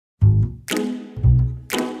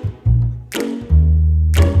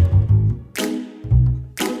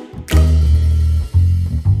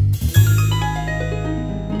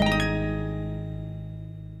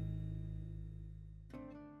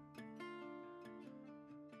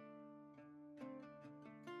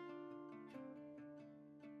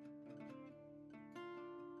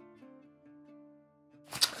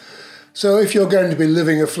So if you're going to be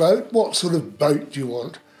living afloat, what sort of boat do you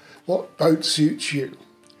want? What boat suits you?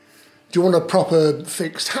 Do you want a proper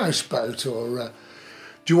fixed houseboat, or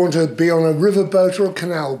do you want to be on a river boat or a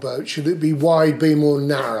canal boat? Should it be wide beam or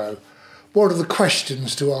narrow? What are the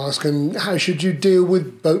questions to ask, and how should you deal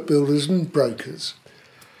with boat builders and brokers?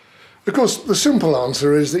 Of course, the simple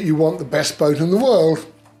answer is that you want the best boat in the world.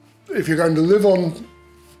 If you're going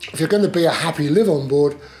to be a happy live on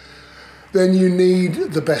board, then you need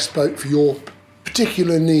the best boat for your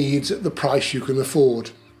particular needs at the price you can afford.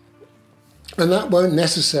 And that won't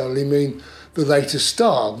necessarily mean the latest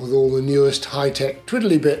style with all the newest high-tech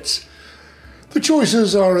twiddly bits. The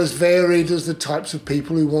choices are as varied as the types of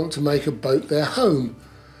people who want to make a boat their home.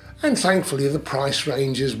 And thankfully the price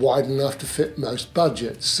range is wide enough to fit most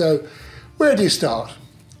budgets. So where do you start?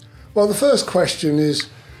 Well, the first question is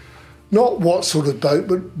not what sort of boat,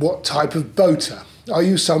 but what type of boater. Are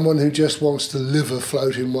you someone who just wants to live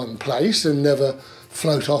afloat in one place and never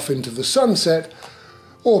float off into the sunset?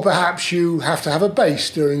 Or perhaps you have to have a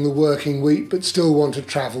base during the working week but still want to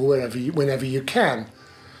travel whenever you can.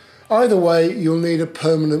 Either way, you'll need a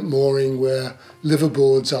permanent mooring where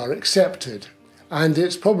liveaboards are accepted. And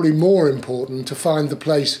it's probably more important to find the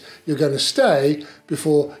place you're going to stay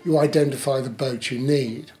before you identify the boat you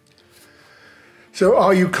need. So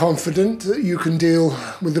are you confident that you can deal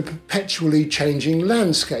with the perpetually changing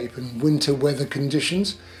landscape and winter weather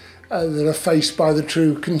conditions that are faced by the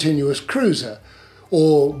true continuous cruiser?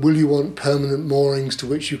 Or will you want permanent moorings to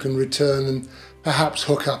which you can return and perhaps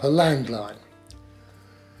hook up a landline?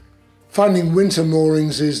 Finding winter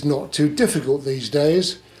moorings is not too difficult these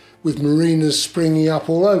days, with marinas springing up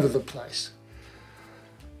all over the place.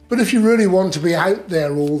 But if you really want to be out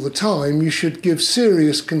there all the time, you should give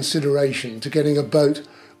serious consideration to getting a boat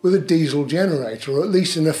with a diesel generator, or at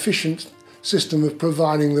least an efficient system of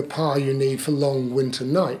providing the power you need for long winter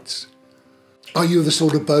nights. Are you the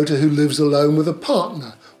sort of boater who lives alone with a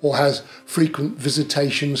partner or has frequent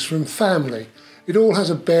visitations from family? It all has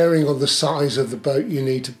a bearing on the size of the boat you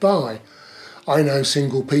need to buy. I know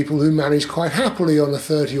single people who manage quite happily on a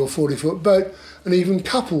 30 or 40 foot boat, and even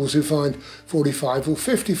couples who find 45 or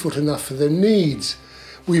 50 foot enough for their needs.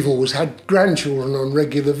 We've always had grandchildren on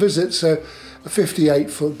regular visits, so a 58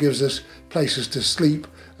 foot gives us places to sleep,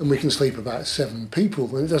 and we can sleep about 7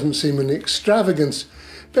 people, and it doesn't seem an extravagance.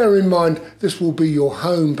 Bear in mind, this will be your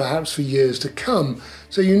home perhaps for years to come,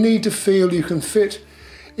 so you need to feel you can fit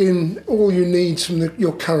in all your needs from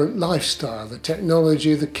your current lifestyle, the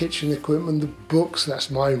technology, the kitchen equipment, the books, that's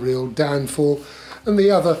my real downfall, and the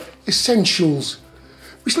other essentials.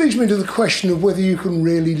 Which leads me to the question of whether you can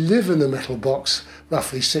really live in a metal box,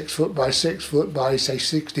 roughly 6 foot by 6 foot by, say,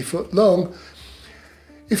 60 foot long.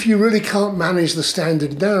 If you really can't manage the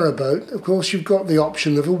standard narrowboat, of course you've got the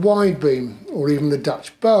option of a wide beam, or even a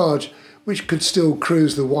Dutch barge, which could still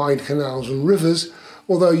cruise the wide canals and rivers,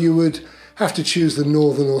 although you would have to choose the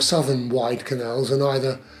northern or southern wide canals and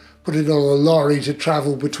either put it on a lorry to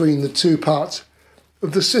travel between the two parts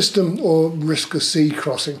of the system or risk a sea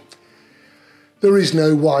crossing. There is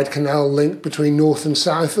no wide canal link between north and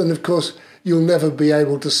south, and of course you'll never be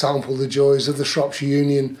able to sample the joys of the Shropshire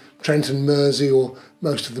Union, Trent and Mersey, or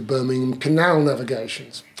most of the Birmingham Canal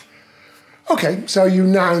navigations. Okay, so you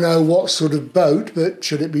now know what sort of boat, but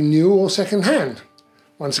should it be new or second hand?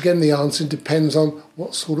 Once again, the answer depends on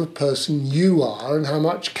what sort of person you are and how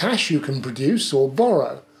much cash you can produce or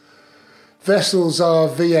borrow. Vessels are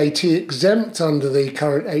VAT exempt under the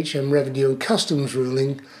current HM Revenue and Customs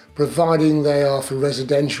ruling, providing they are for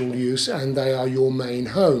residential use and they are your main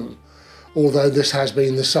home. Although this has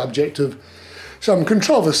been the subject of some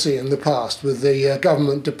controversy in the past, with the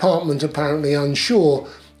government department apparently unsure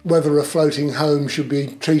whether a floating home should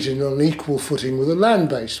be treated on an equal footing with a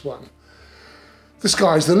land-based one. The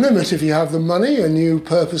sky's the limit if you have the money. A new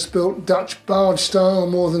purpose-built Dutch barge style,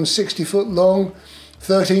 more than 60 foot long,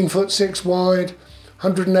 13 foot 6 wide,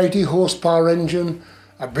 180 horsepower engine,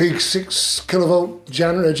 a big 6 kilovolt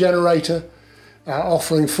generator,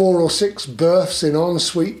 offering 4 or 6 berths in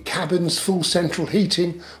ensuite cabins, full central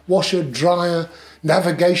heating, washer, dryer,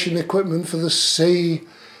 navigation equipment for the sea,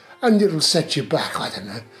 and it'll set you back, I don't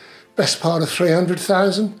know, best part of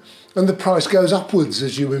 300,000, and the price goes upwards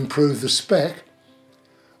as you improve the spec.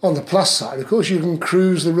 On the plus side, of course, you can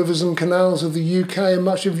cruise the rivers and canals of the UK and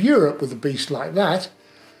much of Europe with a beast like that.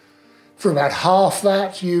 For about half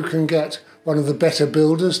that, you can get one of the better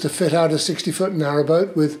builders to fit out a 60-foot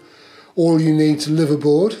narrowboat with all you need to live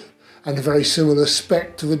aboard, and a very similar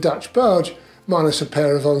spec to the Dutch barge, minus a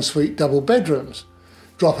pair of ensuite double bedrooms.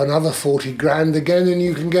 Drop another 40 grand again and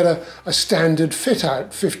you can get a standard fit-out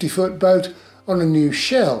 50-foot boat on a new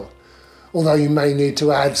shell. although you may need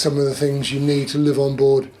to add some of the things you need to live on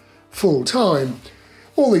board full time.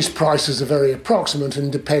 All these prices are very approximate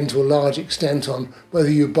and depend to a large extent on whether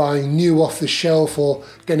you're buying new off the shelf or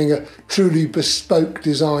getting a truly bespoke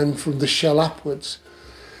design from the shell upwards.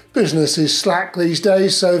 Business is slack these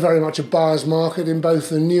days, so very much a buyer's market in both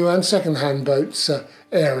the new and second-hand boats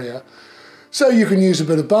area. So you can use a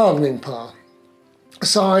bit of bargaining power.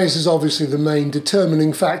 Size is obviously the main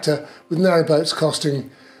determining factor, with narrowboats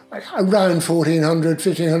costing around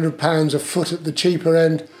 £1,400–1,500 a foot at the cheaper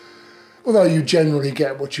end, although you generally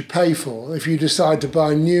get what you pay for. If you decide to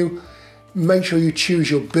buy new, make sure you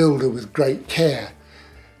choose your builder with great care.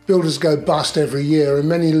 Builders go bust every year and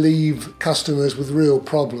many leave customers with real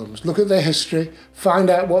problems. Look at their history, find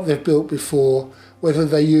out what they've built before, whether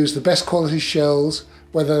they use the best quality shells,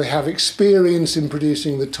 whether they have experience in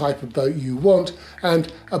producing the type of boat you want,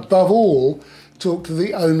 and above all, talk to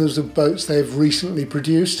the owners of boats they've recently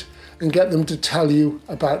produced and get them to tell you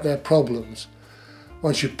about their problems.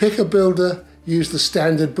 Once you pick a builder, use the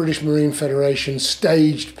standard British Marine Federation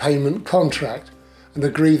staged payment contract and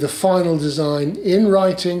agree the final design in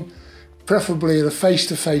writing, preferably at a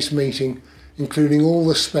face-to-face meeting, including all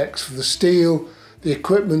the specs for the steel, the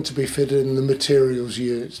equipment to be fitted and the materials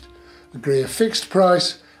used. Agree a fixed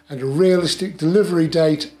price and a realistic delivery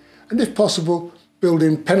date, and if possible, build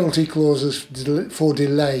in penalty clauses for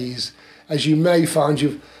delays, as you may find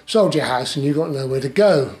you've sold your house and you've got nowhere to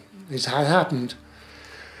go. It's how it happened.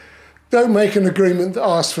 Don't make an agreement that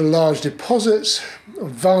asks for large deposits,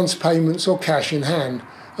 advance payments or cash in hand,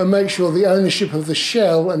 and make sure the ownership of the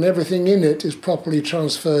shell and everything in it is properly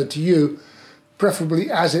transferred to you,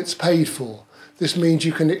 preferably as it's paid for. This means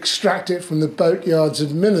you can extract it from the boatyard's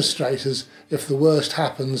administrators if the worst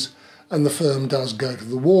happens and the firm does go to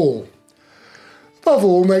the wall. Above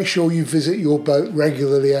all, make sure you visit your boat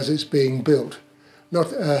regularly as it's being built,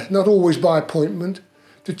 not always by appointment,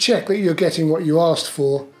 to check that you're getting what you asked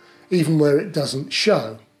for, even where it doesn't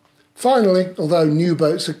show. Finally, although new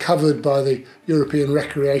boats are covered by the European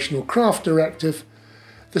Recreational Craft Directive,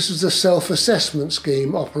 this is a self-assessment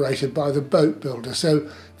scheme operated by the boat builder, so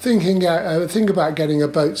think about getting a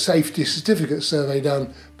boat safety certificate survey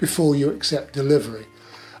done before you accept delivery.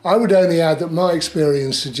 I would only add that my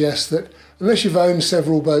experience suggests that unless you've owned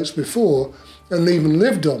several boats before and even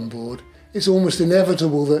lived on board, it's almost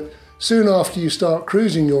inevitable that soon after you start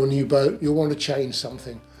cruising your new boat, you'll want to change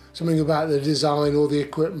something about the design or the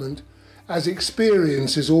equipment, as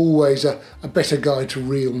experience is always a better guide to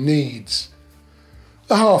real needs.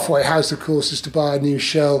 The halfway house, of course, is to buy a new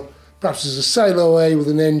shell, perhaps as a sail away with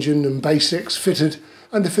an engine and basics fitted,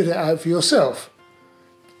 and to fit it out for yourself.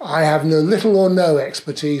 I have little or no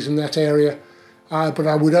expertise in that area, but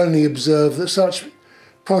I would only observe that such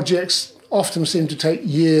projects often seem to take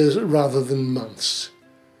years rather than months.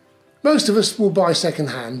 Most of us will buy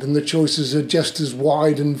second-hand, and the choices are just as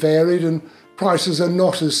wide and varied, and prices are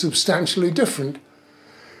not as substantially different.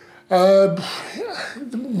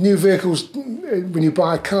 New vehicles, when you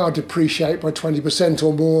buy a car, depreciate by 20%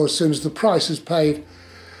 or more as soon as the price is paid,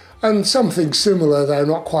 and something similar, though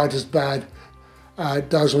not quite as bad,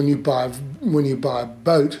 does when you buy a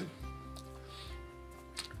boat.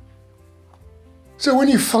 So when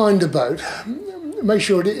you find a boat, make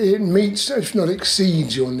sure it meets, if not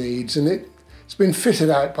exceeds, your needs, and it's been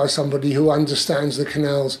fitted out by somebody who understands the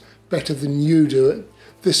canals better than you do at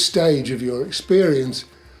this stage of your experience.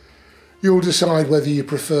 You'll decide whether you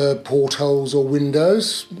prefer portholes or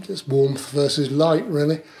windows, just warmth versus light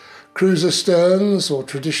really, cruiser sterns or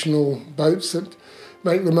traditional boats that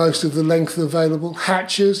make the most of the length available,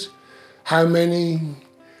 hatches, how many,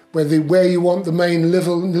 where you want the main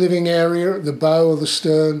living area at the bow or the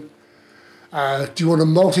stern. Do you want a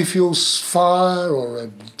multi-fuel fire or a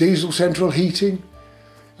diesel central heating?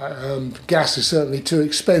 Gas is certainly too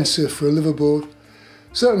expensive for a liveaboard.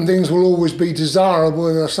 Certain things will always be desirable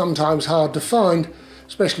and are sometimes hard to find,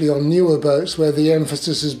 especially on newer boats where the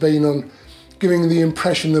emphasis has been on giving the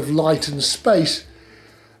impression of light and space.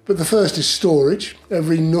 But the first is storage.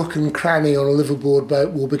 Every nook and cranny on a liveaboard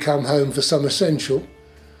boat will become home for some essential.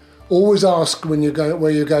 Always ask where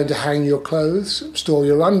you're going to hang your clothes, store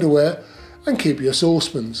your underwear, and keep your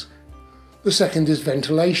saucepans. The second is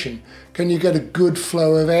ventilation. Can you get a good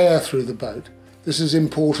flow of air through the boat? This is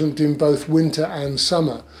important in both winter and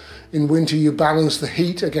summer. In winter you balance the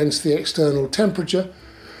heat against the external temperature,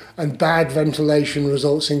 and bad ventilation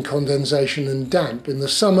results in condensation and damp. In the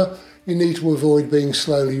summer you need to avoid being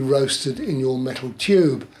slowly roasted in your metal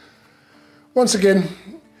tube. Once again,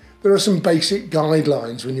 there are some basic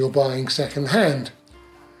guidelines when you're buying second hand.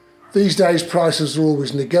 These days prices are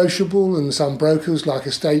always negotiable, and some brokers, like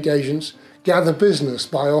estate agents, gather business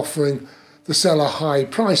by offering the seller high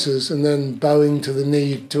prices and then bowing to the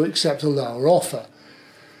need to accept a lower offer.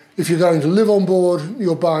 If you're going to live on board,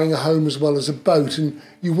 you're buying a home as well as a boat, and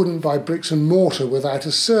you wouldn't buy bricks and mortar without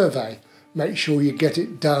a survey. Make sure you get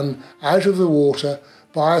it done out of the water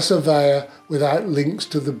by a surveyor without links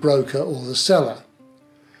to the broker or the seller.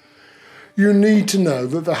 You need to know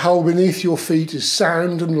that the hull beneath your feet is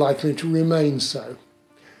sound and likely to remain so.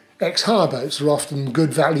 Ex-hire boats are often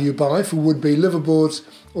good value buy for would-be liveaboards,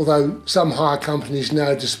 although some hire companies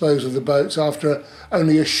now dispose of the boats after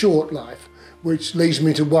only a short life, which leads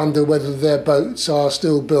me to wonder whether their boats are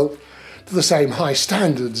still built to the same high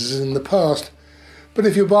standards as in the past. But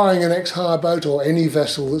if you're buying an ex-hire boat or any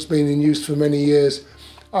vessel that's been in use for many years,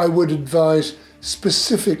 I would advise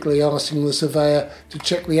specifically asking the surveyor to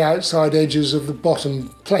check the outside edges of the bottom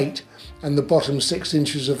plate and the bottom 6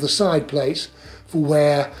 inches of the side plates for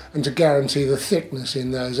wear and to guarantee the thickness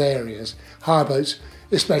in those areas. Hire boats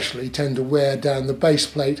especially tend to wear down the base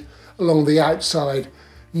plate along the outside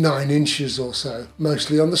 9 inches or so,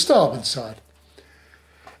 mostly on the starboard side.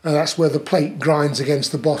 And that's where the plate grinds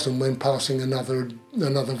against the bottom when passing another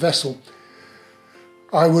vessel.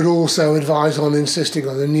 I would also advise on insisting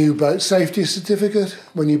on a new boat safety certificate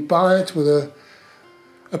when you buy it, with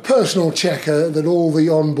a personal checker that all the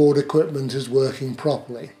onboard equipment is working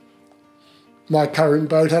properly. My current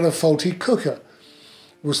boat had a faulty cooker,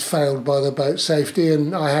 was failed by the boat safety,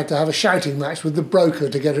 and I had to have a shouting match with the broker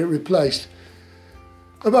to get it replaced.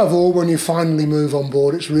 Above all, when you finally move on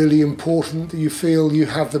board, it's really important that you feel you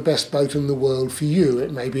have the best boat in the world for you.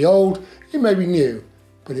 It may be old, it may be new,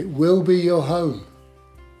 but it will be your home.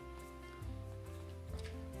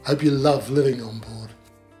 Hope you love living on board.